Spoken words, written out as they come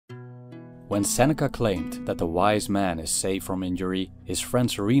When Seneca claimed that the wise man is safe from injury, his friend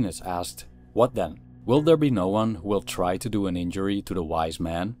Serenus asked, "What then? Will there be no one who will try to do an injury to the wise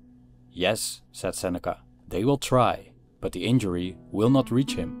man?" "Yes," said Seneca, "they will try, but the injury will not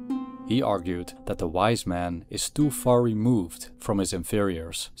reach him." He argued that the wise man is too far removed from his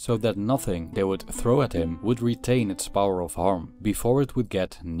inferiors, so that nothing they would throw at him would retain its power of harm before it would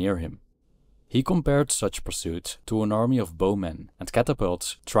get near him. He compared such pursuits to an army of bowmen and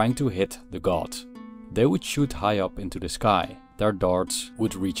catapults trying to hit the gods. They would shoot high up into the sky, their darts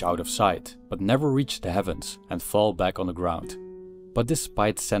would reach out of sight, but never reach the heavens and fall back on the ground. But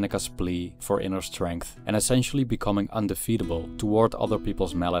despite Seneca's plea for inner strength and essentially becoming undefeatable toward other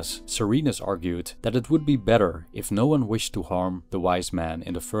people's malice, Serenus argued that it would be better if no one wished to harm the wise man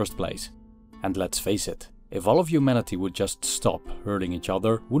in the first place. And let's face it, if all of humanity would just stop hurting each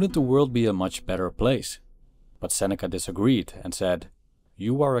other, wouldn't the world be a much better place? But Seneca disagreed and said,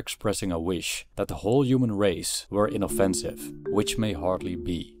 "You are expressing a wish that the whole human race were inoffensive, which may hardly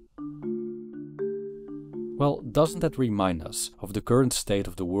be." Well, doesn't that remind us of the current state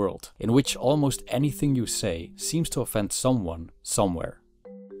of the world, in which almost anything you say seems to offend someone, somewhere?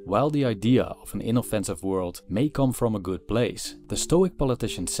 While the idea of an inoffensive world may come from a good place, the Stoic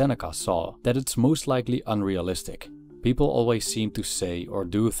politician Seneca saw that it's most likely unrealistic. People always seem to say or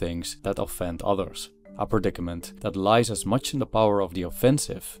do things that offend others, a predicament that lies as much in the power of the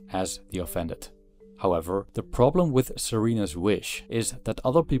offensive as the offended. However, the problem with Serenus' wish is that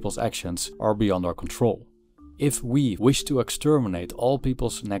other people's actions are beyond our control. If we wish to exterminate all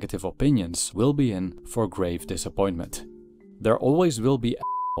people's negative opinions, we'll be in for grave disappointment. There always will be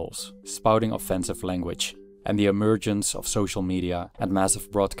assholes spouting offensive language, and the emergence of social media and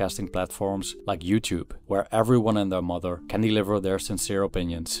massive broadcasting platforms like YouTube, where everyone and their mother can deliver their sincere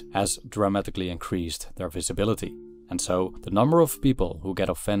opinions, has dramatically increased their visibility. And so the number of people who get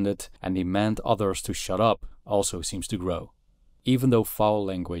offended and demand others to shut up also seems to grow. Even though foul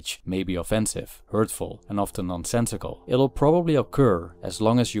language may be offensive, hurtful, and often nonsensical, it'll probably occur as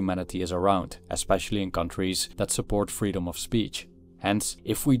long as humanity is around, especially in countries that support freedom of speech. Hence,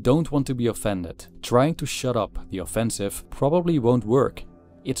 if we don't want to be offended, trying to shut up the offensive probably won't work.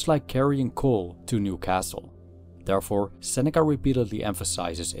 It's like carrying coal to Newcastle. Therefore, Seneca repeatedly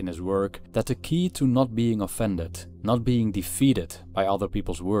emphasizes in his work that the key to not being offended, not being defeated by other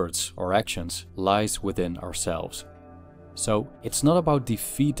people's words or actions, lies within ourselves. So, it's not about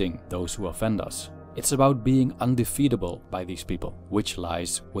defeating those who offend us. It's about being undefeatable by these people, which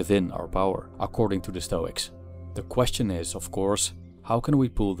lies within our power, according to the Stoics. The question is, of course, how can we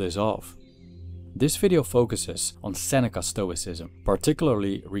pull this off? This video focuses on Seneca Stoicism,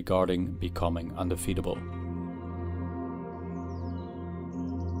 particularly regarding becoming undefeatable.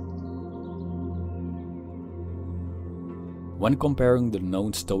 When comparing the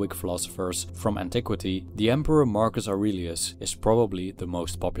known Stoic philosophers from antiquity, the Emperor Marcus Aurelius is probably the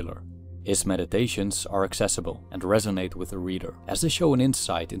most popular. His meditations are accessible and resonate with the reader, as they show an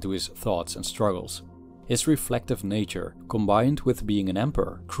insight into his thoughts and struggles. His reflective nature, combined with being an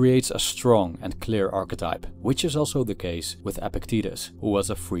emperor, creates a strong and clear archetype, which is also the case with Epictetus, who was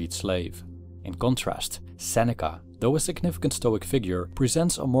a freed slave. In contrast, Seneca, though a significant Stoic figure,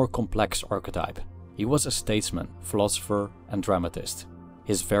 presents a more complex archetype. He was a statesman, philosopher, and dramatist.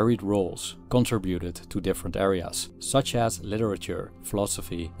 His varied roles contributed to different areas, such as literature,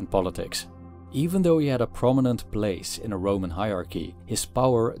 philosophy, and politics. Even though he had a prominent place in a Roman hierarchy, his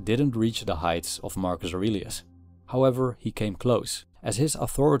power didn't reach the heights of Marcus Aurelius. However, he came close, as his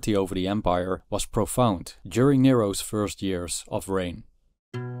authority over the empire was profound during Nero's first years of reign.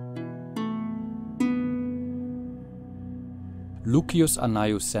 Lucius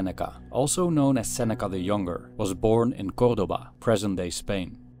Annaeus Seneca, also known as Seneca the Younger, was born in Córdoba, present-day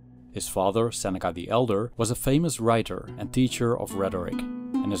Spain. His father, Seneca the Elder, was a famous writer and teacher of rhetoric,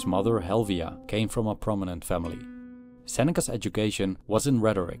 and his mother, Helvia, came from a prominent family. Seneca's education was in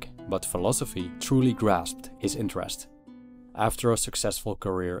rhetoric, but philosophy truly grasped his interest. After a successful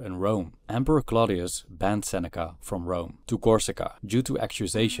career in Rome, Emperor Claudius banned Seneca from Rome to Corsica due to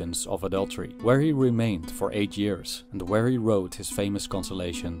accusations of adultery, where he remained for 8 years and where he wrote his famous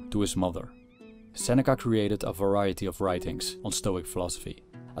consolation to his mother. Seneca created a variety of writings on Stoic philosophy.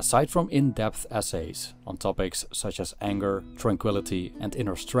 Aside from in-depth essays on topics such as anger, tranquility, and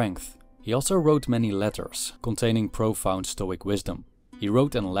inner strength, he also wrote many letters containing profound Stoic wisdom. He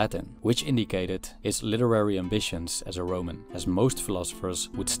wrote in Latin, which indicated his literary ambitions as a Roman, as most philosophers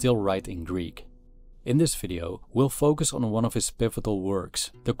would still write in Greek. In this video, we'll focus on one of his pivotal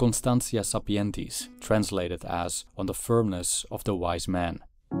works, the Constantia Sapientis, translated as On the Firmness of the Wise Man.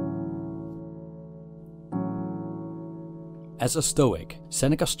 As a Stoic,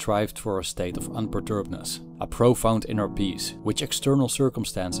 Seneca strived for a state of unperturbedness, a profound inner peace which external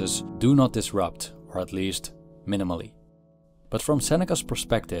circumstances do not disrupt, or at least minimally. But from Seneca's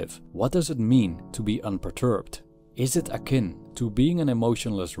perspective, what does it mean to be unperturbed? Is it akin to being an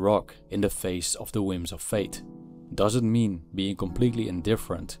emotionless rock in the face of the whims of fate? Does it mean being completely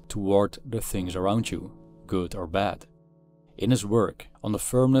indifferent toward the things around you, good or bad? In his work on the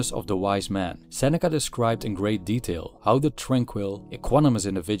firmness of the wise man, Seneca described in great detail how the tranquil, equanimous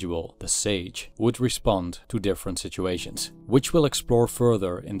individual, the sage, would respond to different situations, which we'll explore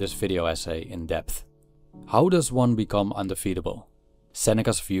further in this video essay in depth. How does one become undefeatable?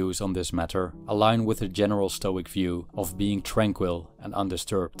 Seneca's views on this matter align with the general Stoic view of being tranquil and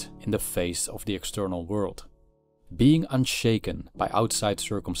undisturbed in the face of the external world. Being unshaken by outside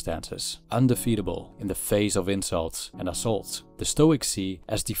circumstances, undefeatable in the face of insults and assaults, the Stoics see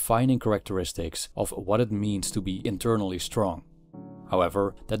as defining characteristics of what it means to be internally strong.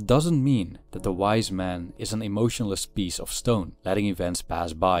 However, that doesn't mean that the wise man is an emotionless piece of stone, letting events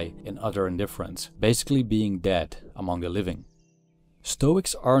pass by in utter indifference, basically being dead among the living.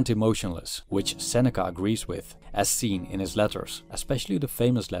 Stoics aren't emotionless, which Seneca agrees with, as seen in his letters, especially the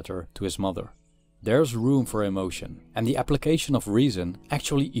famous letter to his mother. There's room for emotion, and the application of reason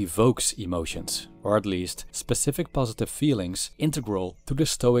actually evokes emotions, or at least specific positive feelings integral to the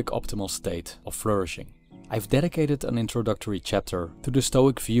Stoic optimal state of flourishing. I've dedicated an introductory chapter to the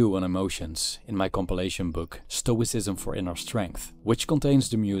Stoic view on emotions in my compilation book Stoicism for Inner Strength, which contains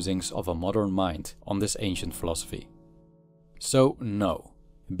the musings of a modern mind on this ancient philosophy. So no,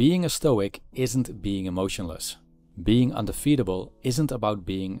 being a Stoic isn't being emotionless. Being undefeatable isn't about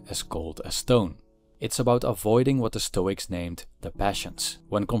being as cold as stone. It's about avoiding what the Stoics named the passions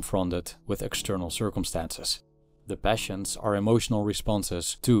when confronted with external circumstances. The passions are emotional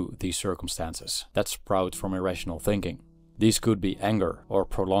responses to these circumstances that sprout from irrational thinking. These could be anger, or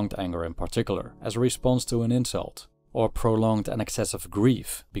prolonged anger in particular, as a response to an insult, or prolonged and excessive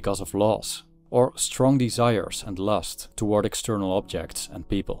grief because of loss, or strong desires and lust toward external objects and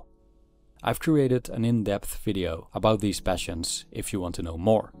people. I've created an in-depth video about these passions if you want to know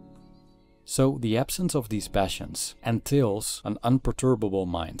more. So the absence of these passions entails an unperturbable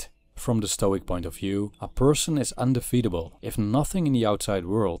mind. From the Stoic point of view, a person is undefeatable if nothing in the outside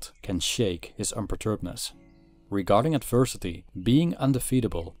world can shake his unperturbedness. Regarding adversity, being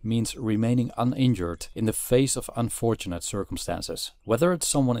undefeatable means remaining uninjured in the face of unfortunate circumstances. Whether it's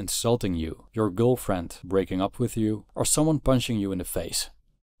someone insulting you, your girlfriend breaking up with you, or someone punching you in the face.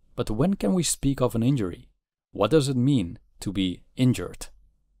 But when can we speak of an injury? What does it mean to be injured?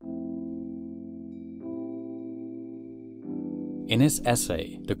 In his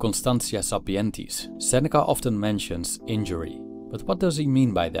essay, De Constantia Sapientis, Seneca often mentions injury. But what does he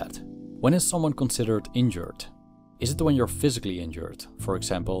mean by that? When is someone considered injured? Is it when you're physically injured, for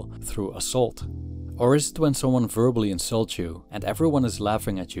example, through assault? Or is it when someone verbally insults you and everyone is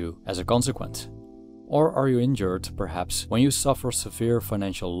laughing at you as a consequence? Or are you injured, perhaps, when you suffer severe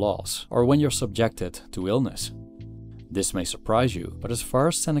financial loss, or when you're subjected to illness? This may surprise you, but as far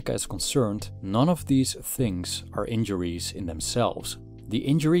as Seneca is concerned, none of these things are injuries in themselves. The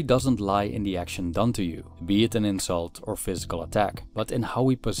injury doesn't lie in the action done to you, be it an insult or physical attack, but in how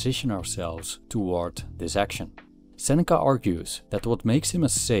we position ourselves toward this action. Seneca argues that what makes him a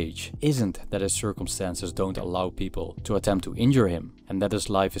sage isn't that his circumstances don't allow people to attempt to injure him, and that his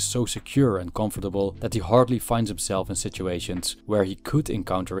life is so secure and comfortable that he hardly finds himself in situations where he could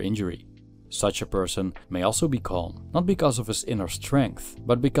encounter injury. Such a person may also be calm, not because of his inner strength,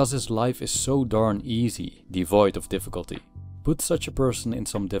 but because his life is so darn easy, devoid of difficulty. Put such a person in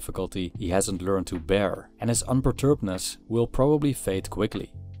some difficulty he hasn't learned to bear, and his unperturbedness will probably fade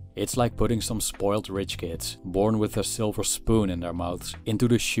quickly. It's like putting some spoiled rich kids, born with a silver spoon in their mouths, into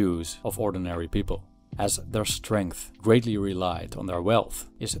the shoes of ordinary people. As their strength greatly relied on their wealth,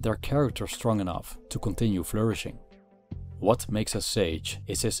 is their character strong enough to continue flourishing? What makes a sage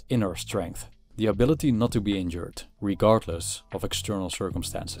is his inner strength, the ability not to be injured, regardless of external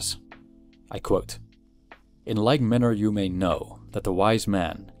circumstances. I quote, "In like manner you may know that the wise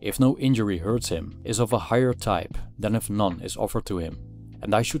man, if no injury hurts him, is of a higher type than if none is offered to him.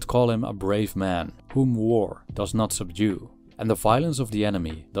 And I should call him a brave man, whom war does not subdue, and the violence of the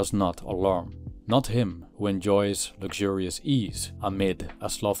enemy does not alarm. Not him who enjoys luxurious ease amid a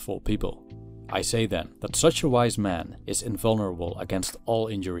slothful people. I say then that such a wise man is invulnerable against all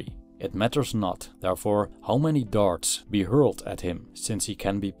injury. It matters not, therefore, how many darts be hurled at him, since he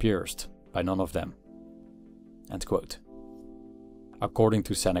can be pierced by none of them." End quote. According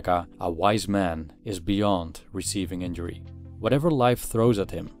to Seneca, a wise man is beyond receiving injury. Whatever life throws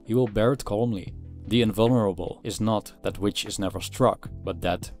at him, he will bear it calmly. The invulnerable is not that which is never struck, but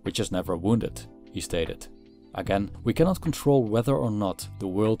that which is never wounded, he stated. Again, we cannot control whether or not the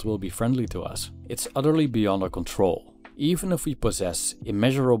world will be friendly to us. It's utterly beyond our control. Even if we possess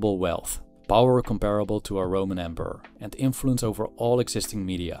immeasurable wealth, power comparable to a Roman emperor, and influence over all existing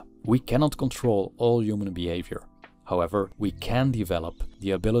media, we cannot control all human behavior. However, we can develop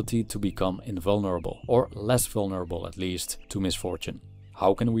the ability to become invulnerable, or less vulnerable at least, to misfortune.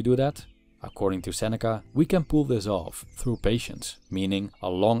 How can we do that? According to Seneca, we can pull this off through patience, meaning a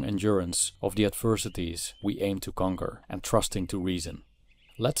long endurance of the adversities we aim to conquer and trusting to reason.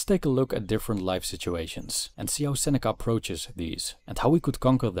 Let's take a look at different life situations and see how Seneca approaches these and how we could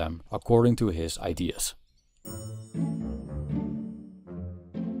conquer them according to his ideas.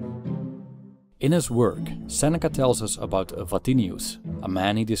 In his work, Seneca tells us about Vatinius, a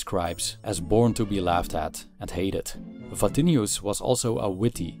man he describes as born to be laughed at and hated. Vatinius was also a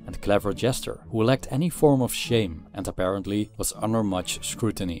witty and clever jester who lacked any form of shame and apparently was under much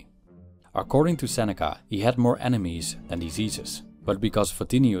scrutiny. According to Seneca, he had more enemies than diseases, but because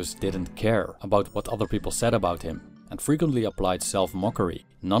Vatinius didn't care about what other people said about him and frequently applied self-mockery,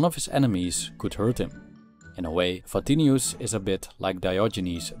 none of his enemies could hurt him. In a way, Vatinius is a bit like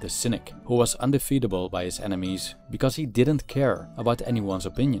Diogenes the Cynic, who was undefeatable by his enemies because he didn't care about anyone's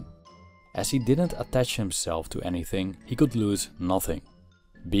opinion. As he didn't attach himself to anything, he could lose nothing.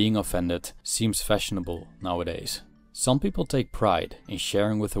 Being offended seems fashionable nowadays. Some people take pride in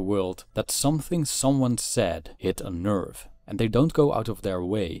sharing with the world that something someone said hit a nerve, and they don't go out of their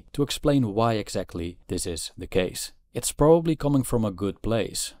way to explain why exactly this is the case. It's probably coming from a good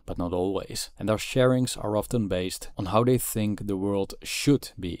place, but not always, and their sharings are often based on how they think the world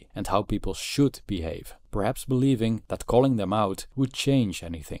should be and how people should behave, perhaps believing that calling them out would change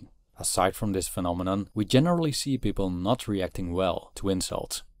anything. Aside from this phenomenon, we generally see people not reacting well to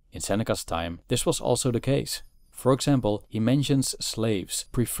insults. In Seneca's time, this was also the case. For example, he mentions slaves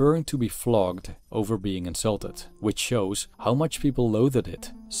preferring to be flogged over being insulted, which shows how much people loathed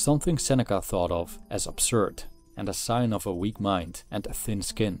it, something Seneca thought of as absurd and a sign of a weak mind and a thin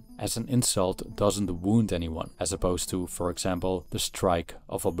skin, as an insult doesn't wound anyone, as opposed to, for example, the strike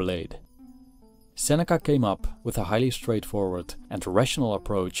of a blade. Seneca came up with a highly straightforward and rational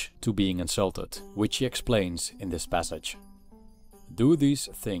approach to being insulted, which he explains in this passage. Do these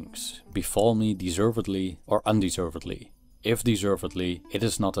things befall me deservedly or undeservedly? If deservedly, it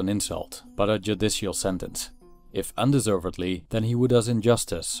is not an insult, but a judicial sentence. If undeservedly, then he who does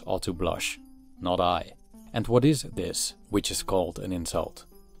injustice ought to blush, not I. And what is this which is called an insult?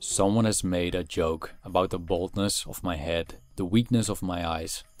 Someone has made a joke about the baldness of my head, the weakness of my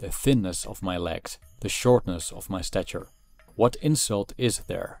eyes, the thinness of my legs, the shortness of my stature. What insult is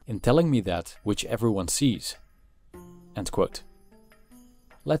there in telling me that which everyone sees? End quote.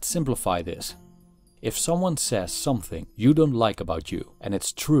 Let's simplify this. If someone says something you don't like about you and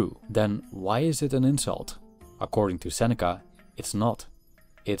it's true, then why is it an insult? According to Seneca, it's not.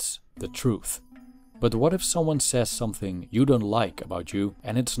 It's the truth. But what if someone says something you don't like about you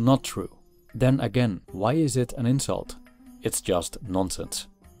and it's not true? Then again, why is it an insult? It's just nonsense.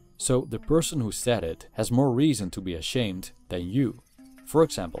 So the person who said it has more reason to be ashamed than you. For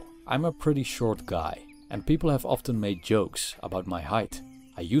example, I'm a pretty short guy, and people have often made jokes about my height.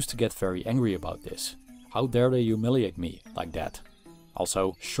 I used to get very angry about this. How dare they humiliate me like that?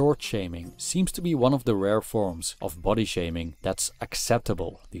 Also, short shaming seems to be one of the rare forms of body shaming that's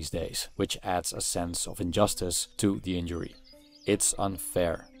acceptable these days, which adds a sense of injustice to the injury. It's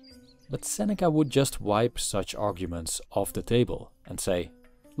unfair. But Seneca would just wipe such arguments off the table and say,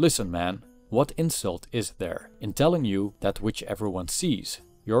 listen man, what insult is there in telling you that which everyone sees?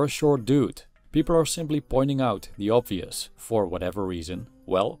 You're a short dude. People are simply pointing out the obvious for whatever reason.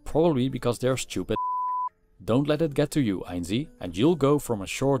 Well, probably because they're stupid. Don't let it get to you, Einzie, and you'll go from a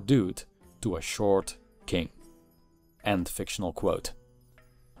short dude to a short king. End fictional quote.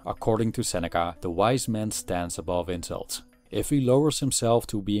 According to Seneca, the wise man stands above insults. If he lowers himself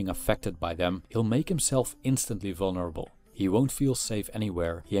to being affected by them, he'll make himself instantly vulnerable. He won't feel safe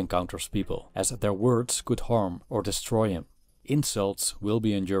anywhere he encounters people, as their words could harm or destroy him. Insults will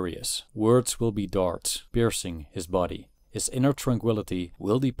be injurious. Words will be darts, piercing his body. His inner tranquility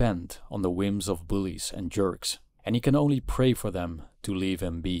will depend on the whims of bullies and jerks, and he can only pray for them to leave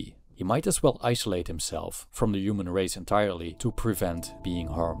him be. He might as well isolate himself from the human race entirely to prevent being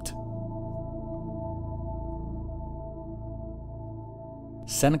harmed.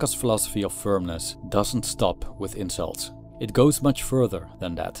 Seneca's philosophy of firmness doesn't stop with insults. It goes much further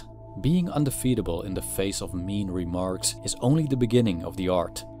than that. Being undefeatable in the face of mean remarks is only the beginning of the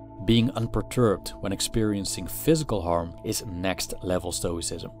art. Being unperturbed when experiencing physical harm is next level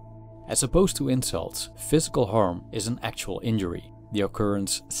Stoicism. As opposed to insults, physical harm is an actual injury, the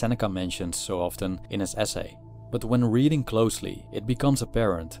occurrence Seneca mentions so often in his essay. But when reading closely, it becomes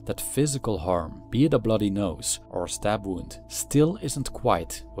apparent that physical harm, be it a bloody nose or a stab wound, still isn't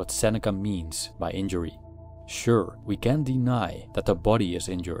quite what Seneca means by injury. Sure, we can't deny that the body is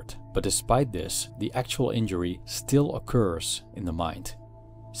injured, but despite this, the actual injury still occurs in the mind.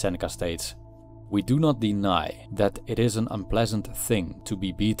 Seneca states, "We do not deny that it is an unpleasant thing to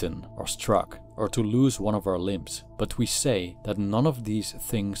be beaten or struck or to lose one of our limbs, but we say that none of these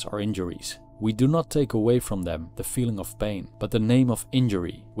things are injuries. We do not take away from them the feeling of pain, but the name of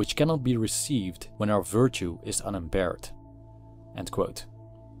injury, which cannot be received when our virtue is unimpaired." End quote.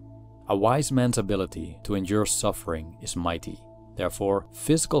 A wise man's ability to endure suffering is mighty. Therefore,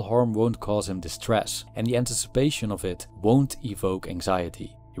 physical harm won't cause him distress, and the anticipation of it won't evoke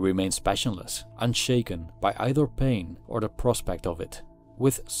anxiety. He remains passionless, unshaken by either pain or the prospect of it.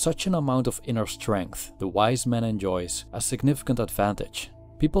 With such an amount of inner strength, the wise man enjoys a significant advantage.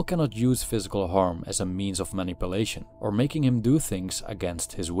 People cannot use physical harm as a means of manipulation or making him do things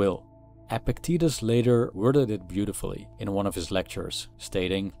against his will. Epictetus later worded it beautifully in one of his lectures,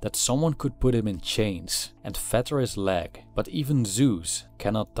 stating that someone could put him in chains and fetter his leg, but even Zeus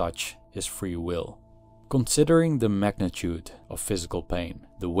cannot touch his free will. Considering the magnitude of physical pain,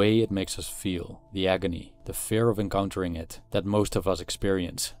 the way it makes us feel, the agony, the fear of encountering it that most of us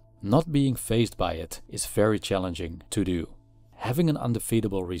experience, not being faced by it is very challenging to do. Having an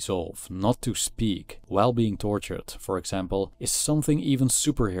undefeatable resolve not to speak while being tortured, for example, is something even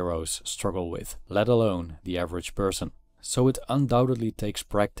superheroes struggle with, let alone the average person. So it undoubtedly takes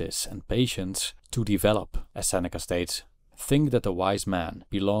practice and patience to develop, as Seneca states. Think that the wise man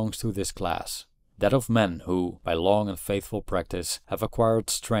belongs to this class, that of men who, by long and faithful practice, have acquired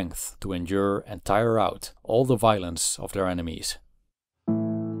strength to endure and tire out all the violence of their enemies.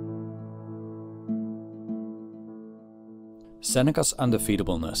 Seneca's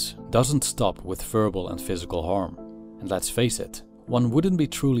undefeatableness doesn't stop with verbal and physical harm. And let's face it, one wouldn't be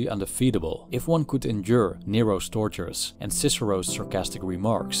truly undefeatable if one could endure Nero's tortures and Cicero's sarcastic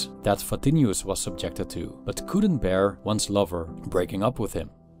remarks that Vatinius was subjected to, but couldn't bear one's lover breaking up with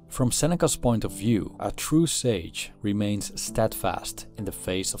him. From Seneca's point of view, a true sage remains steadfast in the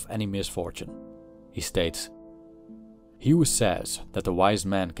face of any misfortune. He states, "He who says that the wise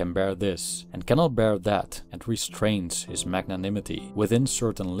man can bear this and cannot bear that and restrains his magnanimity within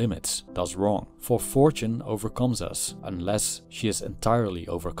certain limits does wrong, for fortune overcomes us unless she is entirely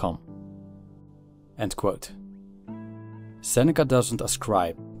overcome." End quote. Seneca doesn't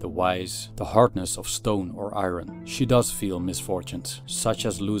ascribe the wise the hardness of stone or iron. She does feel misfortunes, such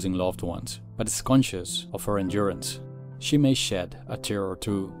as losing loved ones, but is conscious of her endurance. She may shed a tear or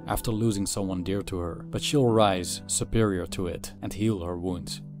two after losing someone dear to her, but she'll rise superior to it and heal her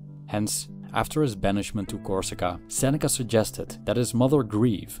wounds. Hence, after his banishment to Corsica, Seneca suggested that his mother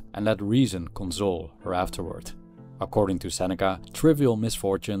grieve and let reason console her afterward. According to Seneca, trivial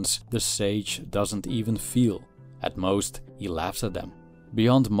misfortunes the sage doesn't even feel. At most, he laughs at them.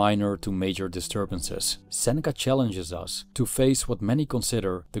 Beyond minor to major disturbances, Seneca challenges us to face what many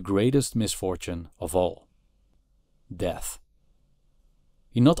consider the greatest misfortune of all: death.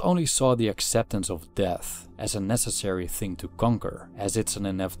 He not only saw the acceptance of death as a necessary thing to conquer, as it's an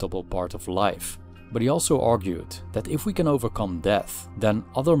inevitable part of life, but he also argued that if we can overcome death, then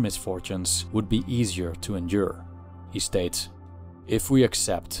other misfortunes would be easier to endure. He states, "If we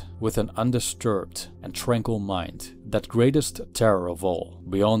accept with an undisturbed and tranquil mind that greatest terror of all,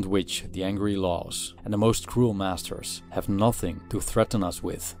 beyond which the angry laws and the most cruel masters have nothing to threaten us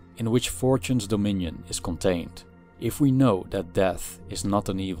with, in which fortune's dominion is contained, if we know that death is not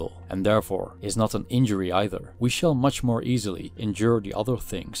an evil, and therefore is not an injury either, we shall much more easily endure the other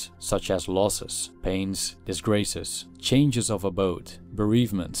things, such as losses, pains, disgraces, changes of abode,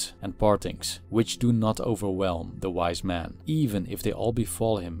 bereavements, and partings, which do not overwhelm the wise man, even if they all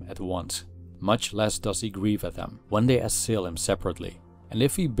befall him at once. Much less does he grieve at them, when they assail him separately. And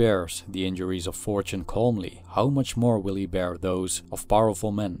if he bears the injuries of fortune calmly, how much more will he bear those of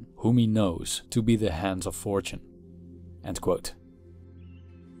powerful men, whom he knows to be the hands of fortune?" End quote.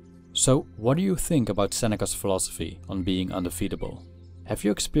 So, what do you think about Seneca's philosophy on being undefeatable? Have you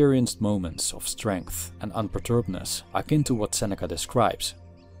experienced moments of strength and unperturbedness akin to what Seneca describes?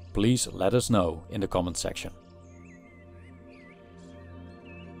 Please let us know in the comment section.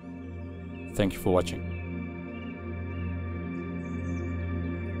 Thank you for watching.